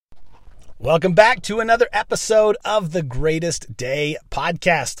Welcome back to another episode of the Greatest Day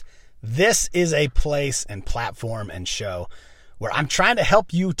Podcast. This is a place and platform and show where I'm trying to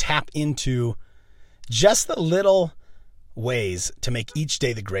help you tap into just the little ways to make each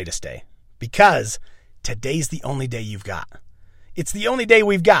day the greatest day. Because today's the only day you've got. It's the only day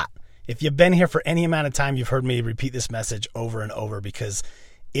we've got. If you've been here for any amount of time, you've heard me repeat this message over and over because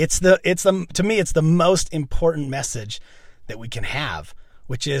to me, it's the most important message that we can have,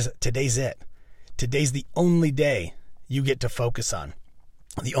 which is today's it. Today's the only day you get to focus on,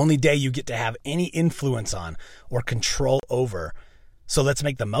 the only day you get to have any influence on or control over. So let's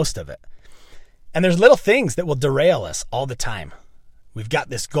make the most of it. And there's little things that will derail us all the time. We've got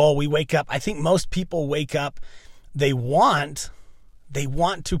this goal. We wake up. I think most people wake up. They want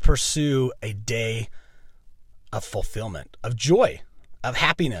to pursue a day of fulfillment, of joy, of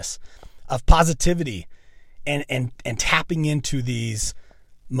happiness, of positivity, and tapping into these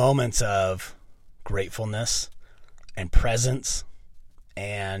moments of gratefulness and presence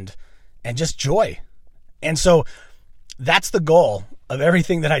and just joy. And so that's the goal of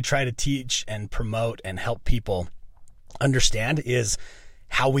everything that I try to teach and promote and help people understand is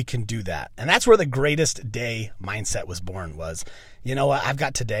how we can do that. And that's where the greatest day mindset was born was, you know what, I've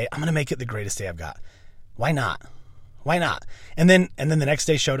got today, I'm going to make it the greatest day I've got. Why not? Why not? And then the next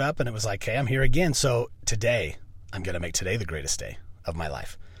day showed up and it was like, hey, I'm here again. So today, I'm going to make today the greatest day of my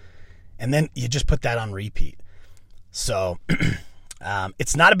life. And then you just put that on repeat. So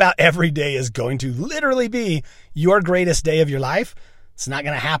it's not about every day is going to literally be your greatest day of your life. It's not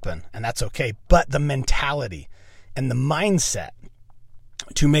going to happen, and that's okay. But the mentality and the mindset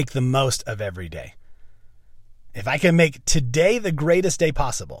to make the most of every day. If I can make today the greatest day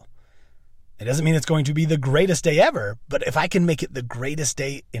possible, it doesn't mean it's going to be the greatest day ever, but if I can make it the greatest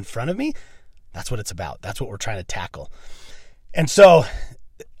day in front of me, that's what it's about. That's what we're trying to tackle. And so,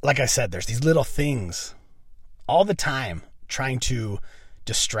 like I said, there's these little things all the time trying to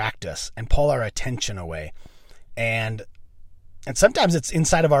distract us and pull our attention away. And sometimes it's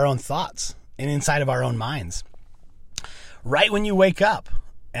inside of our own thoughts and inside of our own minds. Right when you wake up,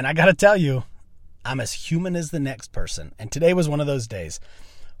 and I got to tell you, I'm as human as the next person. And today was one of those days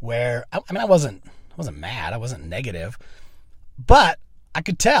where, I wasn't mad. I wasn't negative, but I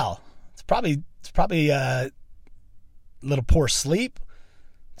could tell it's probably a little poor sleep.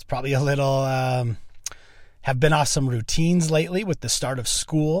 It's probably a little, have been off some routines lately with the start of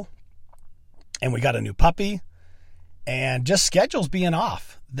school, and we got a new puppy, and just schedules being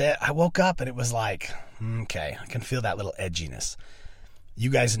off. That I woke up and it was like, okay, I can feel that little edginess. You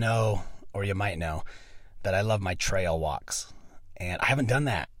guys know, or you might know, that I love my trail walks, and I haven't done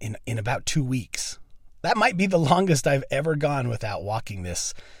that in about 2 weeks. That might be the longest I've ever gone without walking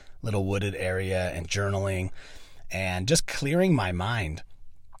this little wooded area and journaling and just clearing my mind.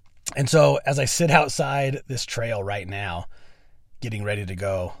 And so as I sit outside this trail right now, getting ready to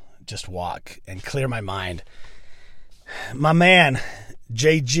go, just walk and clear my mind, my man,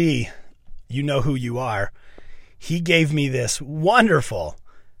 JG, you know who you are, he gave me this wonderful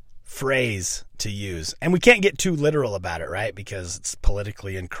phrase to use. And we can't get too literal about it, right? Because it's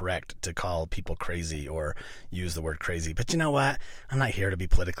politically incorrect to call people crazy or use the word crazy. But you know what? I'm not here to be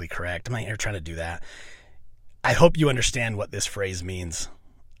politically correct. I'm not here trying to do that. I hope you understand what this phrase means,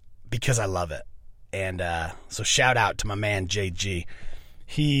 because I love it. And so shout out to my man, JG.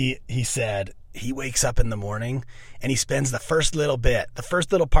 He said he wakes up in the morning and he spends the first little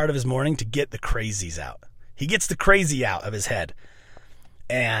part of his morning to get the crazies out. He gets the crazy out of his head.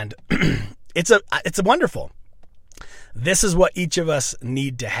 And it's wonderful. This is what each of us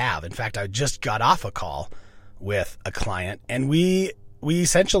need to have. In fact, I just got off a call with a client and we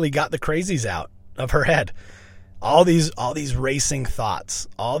essentially got the crazies out of her head. All these racing thoughts,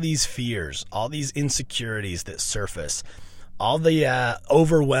 all these fears, all these insecurities that surface, all the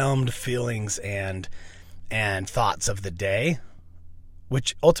overwhelmed feelings and thoughts of the day,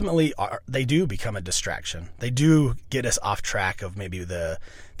 which ultimately they do become a distraction. They do get us off track of maybe the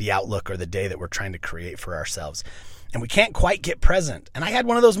outlook or the day that we're trying to create for ourselves. And we can't quite get present. And I had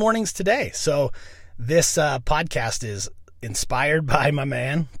one of those mornings today. So this podcast is inspired by my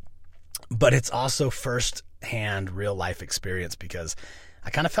man, but it's also first-hand real-life experience because I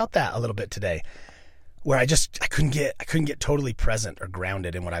kind of felt that a little bit today, where I couldn't get totally present or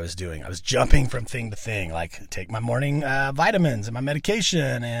grounded in what I was doing. I was jumping from thing to thing, like take my morning vitamins and my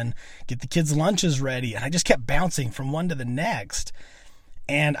medication and get the kids' lunches ready, and I just kept bouncing from one to the next,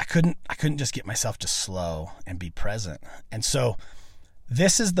 and I couldn't just get myself to slow and be present. And so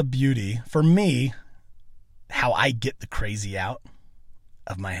this is the beauty for me, how I get the crazy out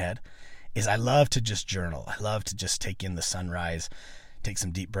of my head, is I love to just journal. I love to just take in the sunrise, take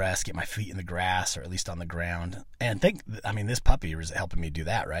some deep breaths, get my feet in the grass or at least on the ground. And this puppy was helping me do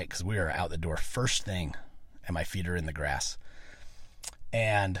that, right? Because we are out the door first thing and my feet are in the grass.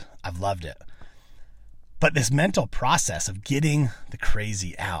 And I've loved it. But this mental process of getting the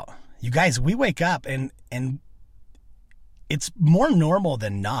crazy out, you guys, we wake up and it's more normal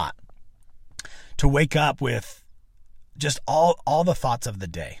than not to wake up with just all the thoughts of the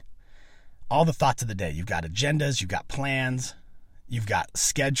day. All the thoughts of the day. You've got agendas, you've got plans, you've got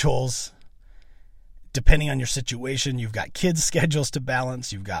schedules. Depending on your situation, you've got kids' schedules to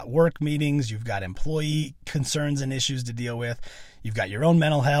balance, you've got work meetings, you've got employee concerns and issues to deal with, you've got your own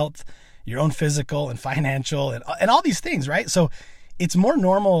mental health, your own physical and financial, and all these things, right? So it's more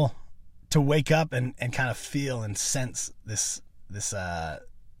normal to wake up and kind of feel and sense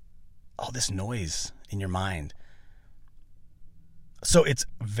all this noise in your mind. So it's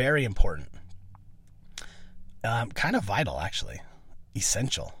very important. Kind of vital, actually.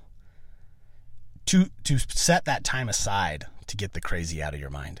 Essential. To set that time aside to get the crazy out of your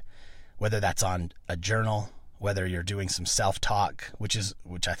mind. Whether that's on a journal, whether you're doing some self-talk, which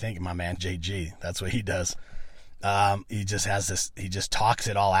I think my man JG, that's what he does. He just talks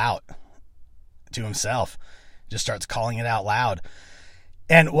it all out to himself. Just starts calling it out loud.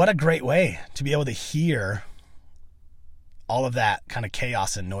 And what a great way to be able to hear all of that kind of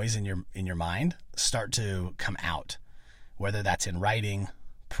chaos and noise in your mind start to come out, whether that's in writing,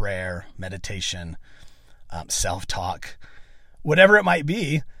 prayer, meditation, self-talk, whatever it might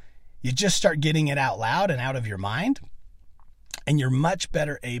be. You just start getting it out loud and out of your mind, and you're much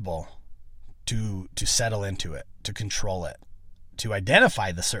better able to settle into it, to control it, to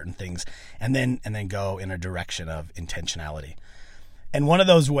identify the certain things, and then go in a direction of intentionality. And one of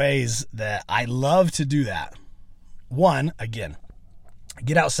those ways that I love to do that, one, again,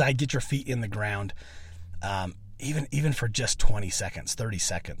 get outside, get your feet in the ground, even for just 20 seconds, 30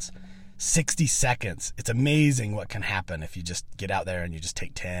 seconds, 60 seconds. It's amazing what can happen if you just get out there and you just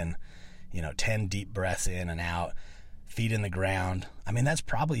take 10 deep breaths in and out, feet in the ground. I mean, that's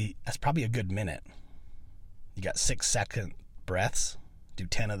probably a good minute. You got 6-second breaths, do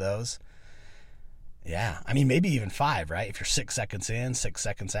 10 of those. Yeah, I mean, maybe even 5, right? If you're 6 seconds in, 6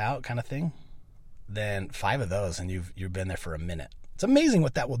 seconds out kind of thing, then 5 of those and you've been there for a minute. It's amazing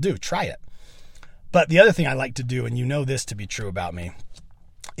what that will do. Try it. But the other thing I like to do, and you know this to be true about me,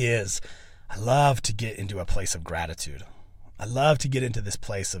 is I love to get into a place of gratitude. I love to get into this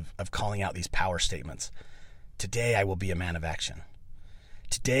place of calling out these power statements. Today I will be a man of action.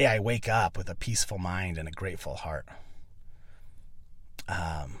 Today I wake up with a peaceful mind and a grateful heart.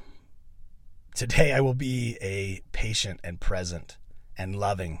 Today I will be a patient and present and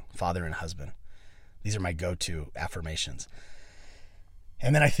loving father and husband. These are my go-to affirmations.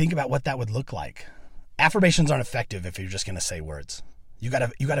 And then I think about what that would look like. Affirmations aren't effective if you're just going to say words. You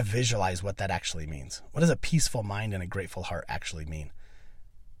gotta visualize what that actually means. What does a peaceful mind and a grateful heart actually mean?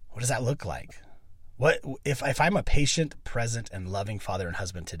 What does that look like? What if I'm a patient, present, and loving father and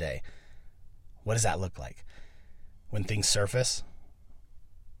husband today? What does that look like? When things surface,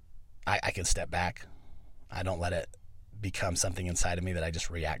 I can step back. I don't let it become something inside of me that I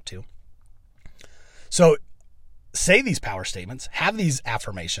just react to. So say these power statements, have these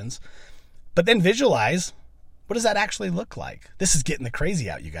affirmations, but then visualize, what does that actually look like? This is getting the crazy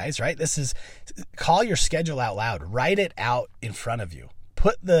out, you guys, right? This is, call your schedule out loud. Write it out in front of you.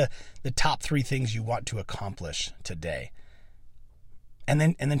 Put the top 3 things you want to accomplish today. And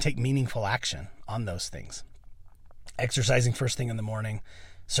then take meaningful action on those things. Exercising first thing in the morning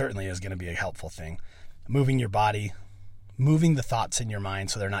certainly is going to be a helpful thing. Moving your body, moving the thoughts in your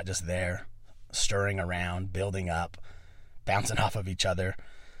mind so they're not just there, stirring around, building up, bouncing off of each other.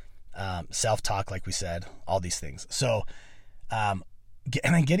 Self-talk, like we said, all these things. So, and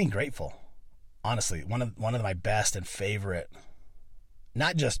then getting grateful. Honestly, one of my best and favorite,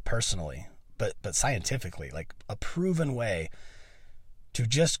 not just personally, but scientifically, like a proven way to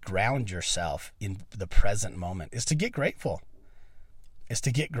just ground yourself in the present moment is to get grateful.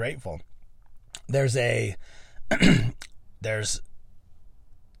 There's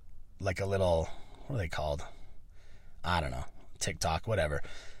like a little, what are they called? I don't know, TikTok, whatever.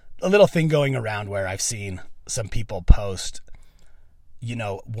 A little thing going around where I've seen some people post,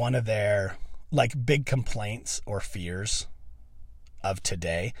 one of their like big complaints or fears of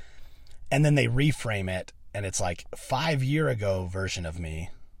today, and then they reframe it, and it's like 5 year ago version of me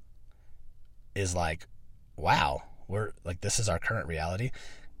is like, wow, we're like, this is our current reality.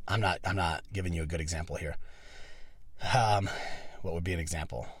 I'm not giving you a good example here. What would be an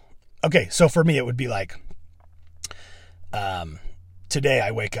example? Okay, so for me it would be like, today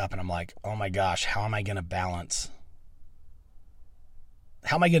I wake up and I'm like, oh my gosh, how am I going to balance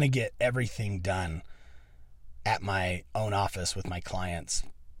How am I going to get everything done at my own office with my clients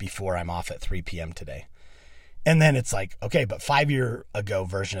before I'm off at 3 p.m. today? And then it's like, okay, but 5-year ago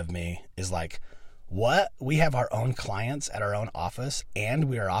version of me is like, what? We have our own clients at our own office and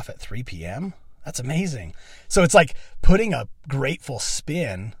we are off at 3 p.m.? That's amazing. So it's like putting a grateful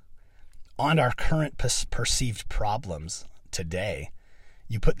spin on our current perceived problems today.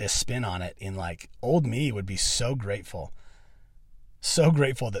 You put this spin on it in like, old me would be so grateful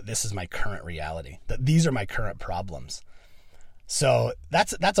that this is my current reality, that these are my current problems. So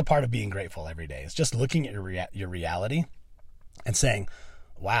that's a part of being grateful every day. It's just looking at your reality and saying,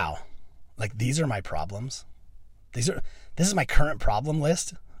 wow, like these are my problems. This is my current problem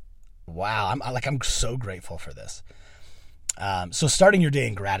list. Wow. I'm so grateful for this. So starting your day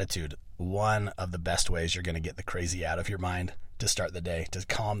in gratitude, one of the best ways you're going to get the crazy out of your mind to start the day, to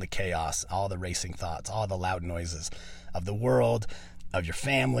calm the chaos, all the racing thoughts, all the loud noises of the world, of your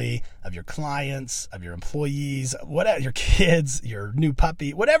family, of your clients, of your employees, whatever, your kids, your new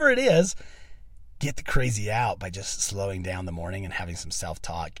puppy, whatever it is. Get the crazy out by just slowing down the morning and having some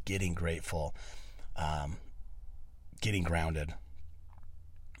self-talk, getting grateful, getting grounded.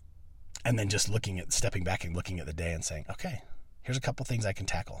 And then just stepping back and looking at the day and saying, okay, here's a couple things I can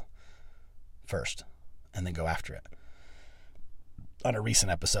tackle first, and then go after it. On a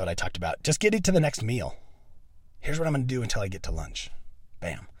recent episode, I talked about just getting to the next meal. Here's what I'm going to do until I get to lunch.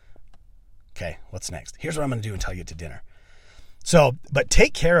 Bam. Okay, what's next? Here's what I'm going to do until I get to dinner. So, but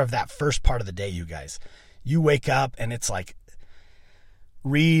take care of that first part of the day, you guys. You wake up and it's like,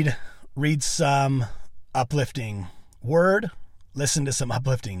 read some uplifting word, listen to some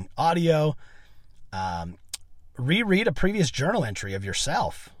uplifting audio, reread a previous journal entry of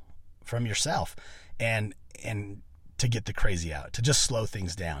yourself, from yourself, and to get the crazy out, to just slow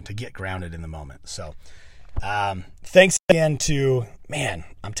things down, to get grounded in the moment. So thanks again to, man,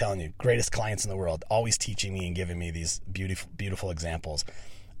 I'm telling you, greatest clients in the world, always teaching me and giving me these beautiful examples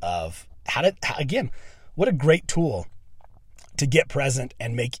of how again, what a great tool to get present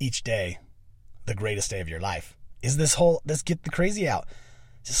and make each day the greatest day of your life is let's get the crazy out.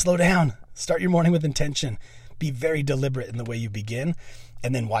 Just slow down, start your morning with intention, be very deliberate in the way you begin,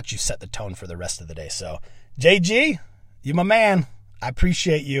 and then watch you set the tone for the rest of the day. So JG, you my man. I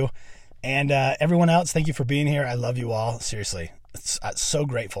appreciate you. And everyone else, thank you for being here. I love you all. Seriously, I'm so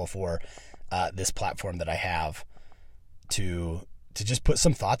grateful for this platform that I have to just put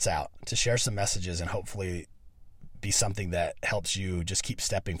some thoughts out, to share some messages, and hopefully be something that helps you just keep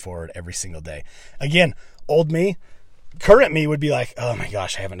stepping forward every single day. Again, old me, current me would be like, oh my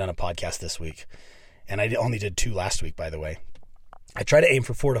gosh, I haven't done a podcast this week. And I only did 2 last week, by the way. I try to aim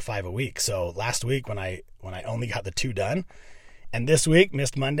for 4 to 5 a week. So last week when I only got the 2 done, and this week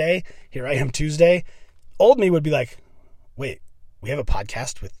missed Monday, here I am Tuesday, old me would be like, wait, we have a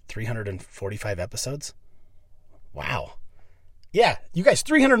podcast with 345 episodes? Wow. Yeah, you guys,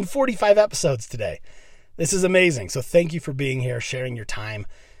 345 episodes today. This is amazing. So thank you for being here, sharing your time.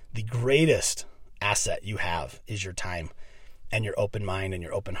 The greatest asset you have is your time and your open mind and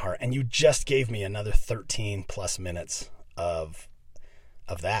your open heart. And you just gave me another 13 plus minutes of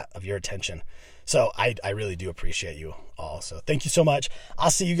your attention. So I really do appreciate you all. So thank you so much. I'll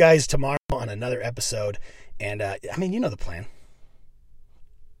see you guys tomorrow on another episode. And you know the plan.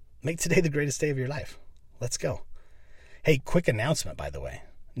 Make today the greatest day of your life. Let's go. Hey, quick announcement, by the way.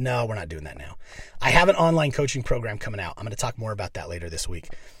 No, we're not doing that now. I have an online coaching program coming out. I'm going to talk more about that later this week.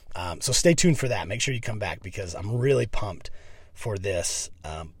 So stay tuned for that. Make sure you come back because I'm really pumped for this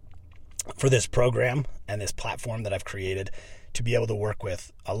program and this platform that I've created to be able to work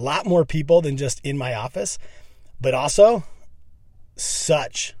with a lot more people than just in my office, but also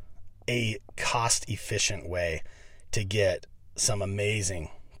such a cost-efficient way to get some amazing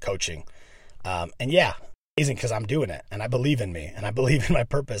coaching. Amazing because I'm doing it and I believe in me and I believe in my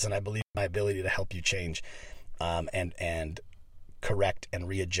purpose and I believe in my ability to help you change and correct and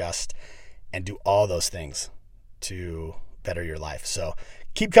readjust and do all those things to better your life. So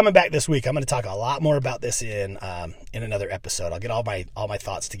keep coming back this week. I'm going to talk a lot more about this in another episode. I'll get all my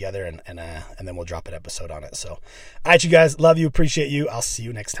thoughts together and then we'll drop an episode on it. So, all right, you guys, love you, appreciate you. I'll see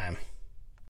you next time.